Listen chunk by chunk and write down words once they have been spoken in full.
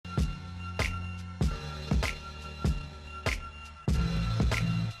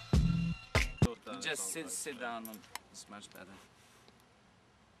just sit down. It's much better.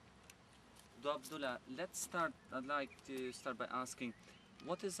 Abdullah, let's start. I'd like to start by asking,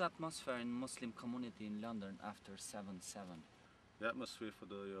 what is the atmosphere in Muslim community in London after 7/7? The atmosphere for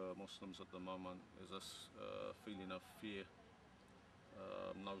the Muslims at the moment is a feeling of fear,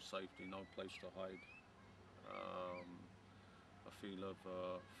 no safety, no place to hide, a feel of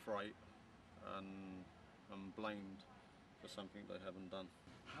fright and blamed for something they haven't done.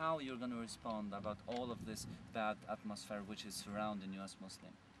 How you're going to respond about all of this bad atmosphere which is surrounding you as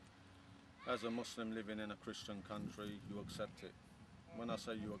Muslim? As a Muslim living in a Christian country, you accept it. When I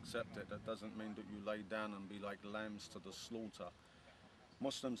say you accept it, that doesn't mean that you lay down and be like lambs to the slaughter.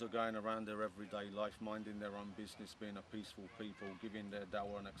 Muslims are going around their everyday life, minding their own business, being a peaceful people, giving their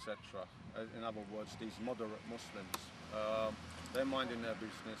dawah and etc. In other words, these moderate Muslims, they're minding their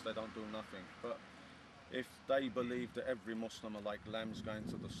business, they don't do nothing. But if they believe that every Muslim are like lambs going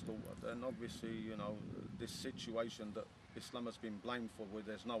to the slaughter, then obviously, you know, this situation that Islam has been blamed for, where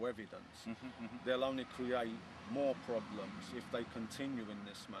there's no evidence, they'll only create more problems if they continue in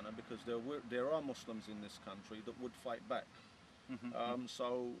this manner, because there are Muslims in this country that would fight back.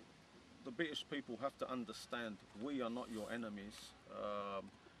 So the British people have to understand, we are not your enemies,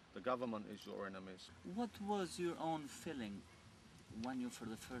 the government is your enemies. What was your own feeling when you for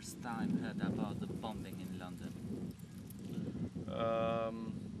the first time heard about the bombing in London?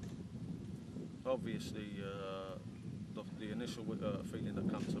 Obviously, the initial feeling that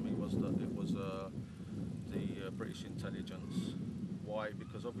came to me was that it was the British intelligence. Why?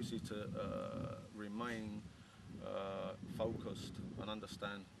 Because obviously to remain focused and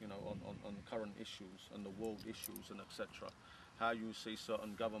understand, you know, on current issues and the world issues and etc. How you see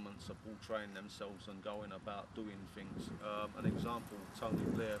certain governments are portraying themselves and going about doing things. An example, Tony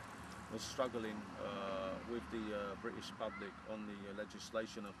Blair was struggling with the British public on the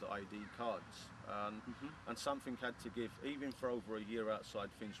legislation of the ID cards, and something had to give, even for over a year outside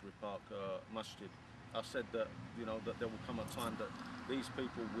Finsbury Park Masjid. I said that, you know, that there will come a time that these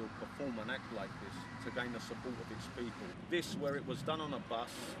people will perform and act like this to gain the support of its people. This, where it was done on a bus,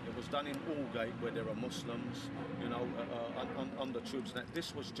 it was done in Aldgate where there are Muslims, you know, on the tubes. Now,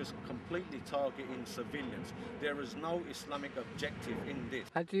 this was just completely targeting civilians. There is no Islamic objective in this.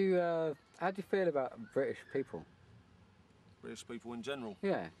 How do you feel about British people? British people in general?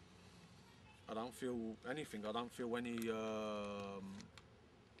 Yeah. I don't feel anything. I don't feel any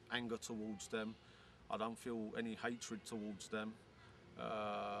anger towards them. I don't feel any hatred towards them.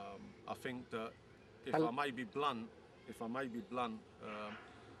 I think that if I may be blunt,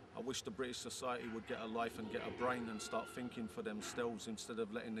 I wish the British society would get a life and get a brain and start thinking for themselves, instead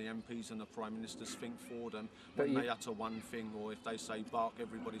of letting the MPs and the Prime Ministers think for them. When they utter one thing, or if they say bark,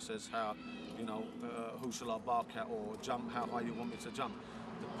 everybody says how, you know, who shall I bark at, or jump, how high you want me to jump.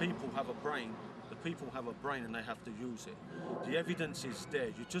 The people have a brain. The people have a brain and they have to use it. The evidence is there,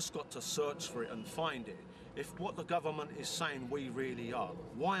 you just got to search for it and find it. If what the government is saying we really are,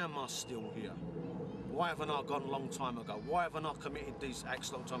 why am I still here? Why haven't I gone a long time ago? Why haven't I committed these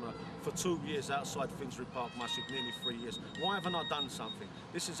acts long time ago? For 2 years outside Finsbury Park Masjid, nearly 3 years. Why haven't I done something?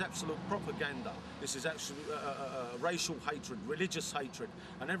 This is absolute propaganda. This is absolute racial hatred, religious hatred,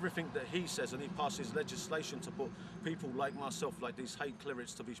 and everything that he says, and he passes legislation to put people like myself, like these hate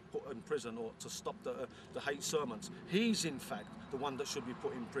clerics, to be put in prison, or to stop the hate sermons. He's in fact the one that should be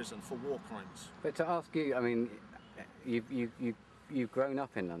put in prison for war crimes. But to ask you, I mean, you've grown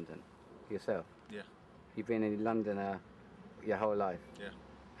up in London yourself. Yeah. You've been in London your whole life. Yeah.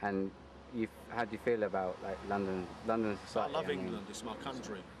 And how do you feel about like London society? I love England. It's my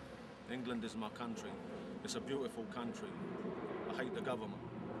country. England is my country. It's a beautiful country. I hate the government.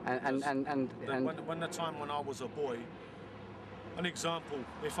 When the time when I was a boy, an example,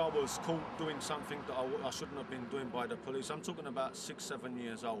 if I was caught doing something that I shouldn't have been doing by the police, I'm talking about 6, 7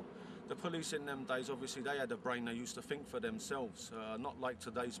 years old. The police in them days, obviously, they had a brain. They used to think for themselves, not like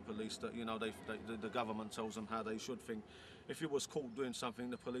today's police that, you know, the government tells them how they should think. If you was caught doing something,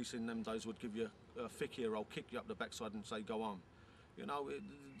 the police in them days would give you a thick ear roll, kick you up the backside and say, go on. You know,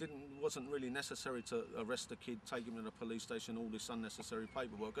 it wasn't really necessary to arrest the kid, take him to the police station, all this unnecessary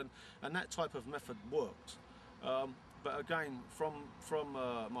paperwork, and that type of method worked. But again, from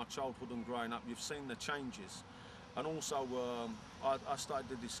my childhood and growing up, you've seen the changes. And also, I started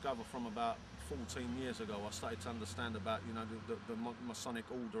to discover from about 14 years ago, I started to understand about, you know, the Masonic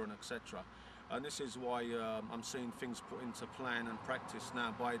order and etc. And this is why I'm seeing things put into plan and practice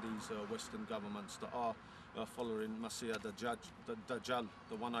now by these Western governments that are following Masih Dajjal,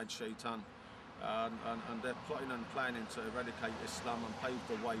 the one-eyed shaitan. And they're plotting and planning to eradicate Islam and pave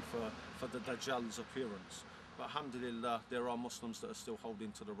the way for the Dajjal's appearance. But alhamdulillah, there are Muslims that are still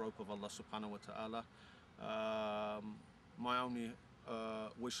holding to the rope of Allah subhanahu wa ta'ala. My only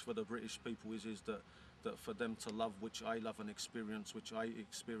wish for the British people is that for them to love, which I love and experience, which I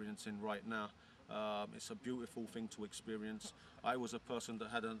experience in right now. It's a beautiful thing to experience. I was a person that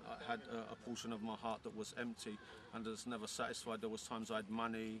had a portion of my heart that was empty and was never satisfied. There was times I had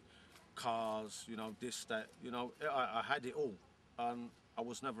money, cars, you know, this, that, you know, I had it all, and I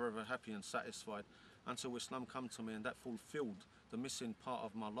was never ever happy and satisfied until Islam came to me, and that fulfilled the missing part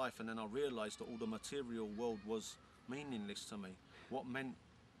of my life. And then I realized that all the material world was meaningless to me. What meant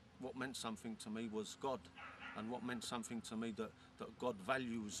something to me was God, and what meant something to me that God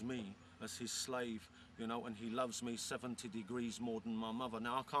values me as his slave, you know, and he loves me 70 degrees more than my mother.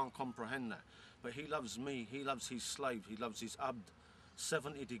 Now I can't comprehend that, but he loves me, he loves his slave, he loves his abd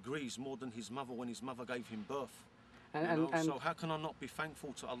 70 degrees more than his mother when his mother gave him birth. And so how can I not be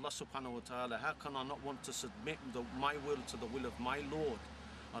thankful to Allah subhanahu wa ta'ala? How can I not want to submit my will to the will of my Lord,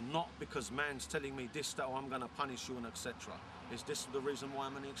 and not because man's telling me this, that, or I'm going to punish you, and etc. Is this the reason why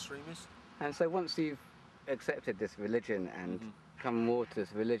I'm an extremist? And so once you've accepted this religion and come more to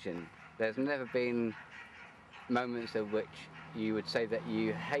this religion, there's never been moments of which you would say that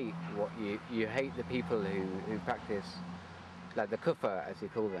you hate you hate the people who practice, like the kuffar as you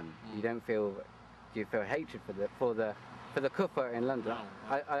call them. You don't feel, do you feel hatred for the kuffar in London?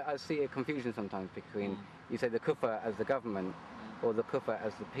 No, I see a confusion sometimes between you say the kuffar as the government or the kuffar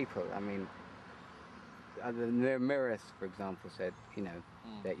as the people. I mean, the Mirrors, for example, said, you know,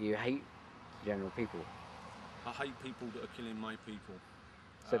 that you hate general people. I hate people that are killing my people.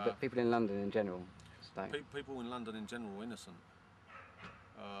 So, but people in London in general? Like... People in London in general are innocent.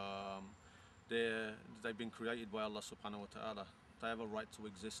 They've been created by Allah subhanahu wa ta'ala. They have a right to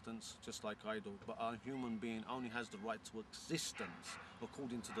existence, just like I do. But a human being only has the right to existence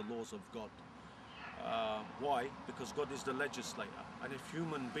according to the laws of God. Why? Because God is the legislator. And if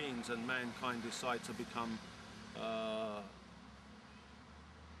human beings and mankind decide to become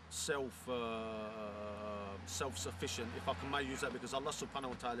self-sufficient, if I may use that, because Allah subhanahu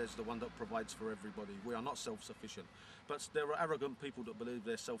wa ta'ala is the one that provides for everybody. We are not self-sufficient. But there are arrogant people that believe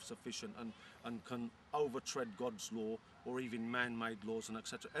they're self-sufficient and can overtread God's law or even man-made laws and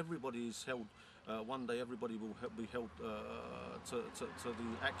etc. Everybody is held, one day everybody will be held to the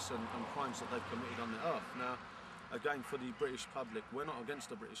acts and crimes that they've committed on the earth. Now, again, for the British public, we're not against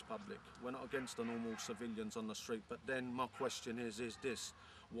the British public. We're not against the normal civilians on the street. But then my question is this: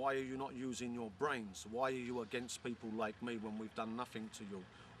 why are you not using your brains? Why are you against people like me when we've done nothing to you?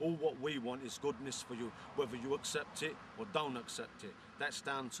 All what we want is goodness for you, whether you accept it or don't accept it. That's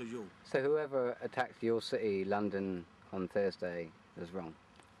down to you. So whoever attacked your city, London, on Thursday was wrong?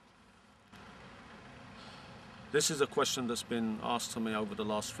 This is a question that's been asked to me over the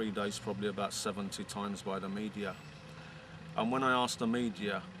last 3 days, probably about 70 times by the media. And when I ask the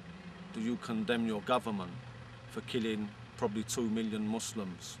media, do you condemn your government for killing probably 2 million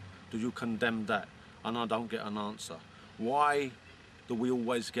Muslims? Do you condemn that? And I don't get an answer. Why do we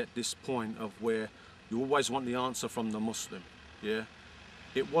always get this point of where you always want the answer from the Muslim? Yeah,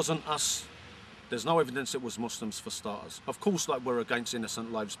 it wasn't us. There's no evidence it was Muslims, for starters. Of course, like, we're against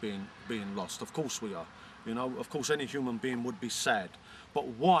innocent lives being lost. Of course we are. You know, of course any human being would be sad. But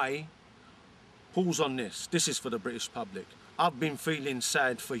why? Pause on this. This is for the British public. I've been feeling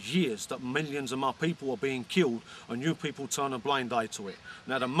sad for years that millions of my people are being killed and you people turn a blind eye to it.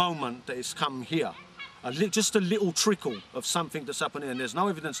 Now, the moment that it's come here, just a little trickle of something that's happening, and there's no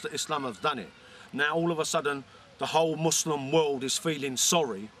evidence that Islam have done it. Now, all of a sudden, the whole Muslim world is feeling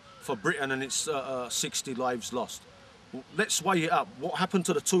sorry for Britain and its 60 lives lost. Let's weigh it up. What happened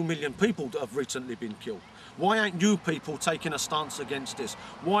to the 2 million people that have recently been killed? Why ain't you people taking a stance against this?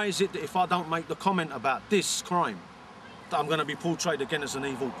 Why is it that if I don't make the comment about this crime, that I'm going to be portrayed again as an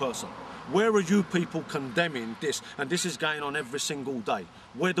evil person? Where are you people condemning this? And this is going on every single day.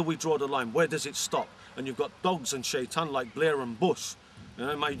 Where do we draw the line? Where does it stop? And you've got dogs and shaitan like Blair and Bush. You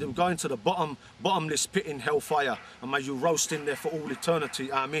know, may them go into the bottomless pit in hellfire, and may you roast in there for all eternity.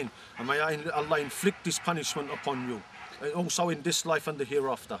 Amen. And may Allah inflict this punishment upon you, also in this life and the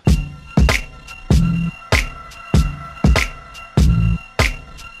hereafter.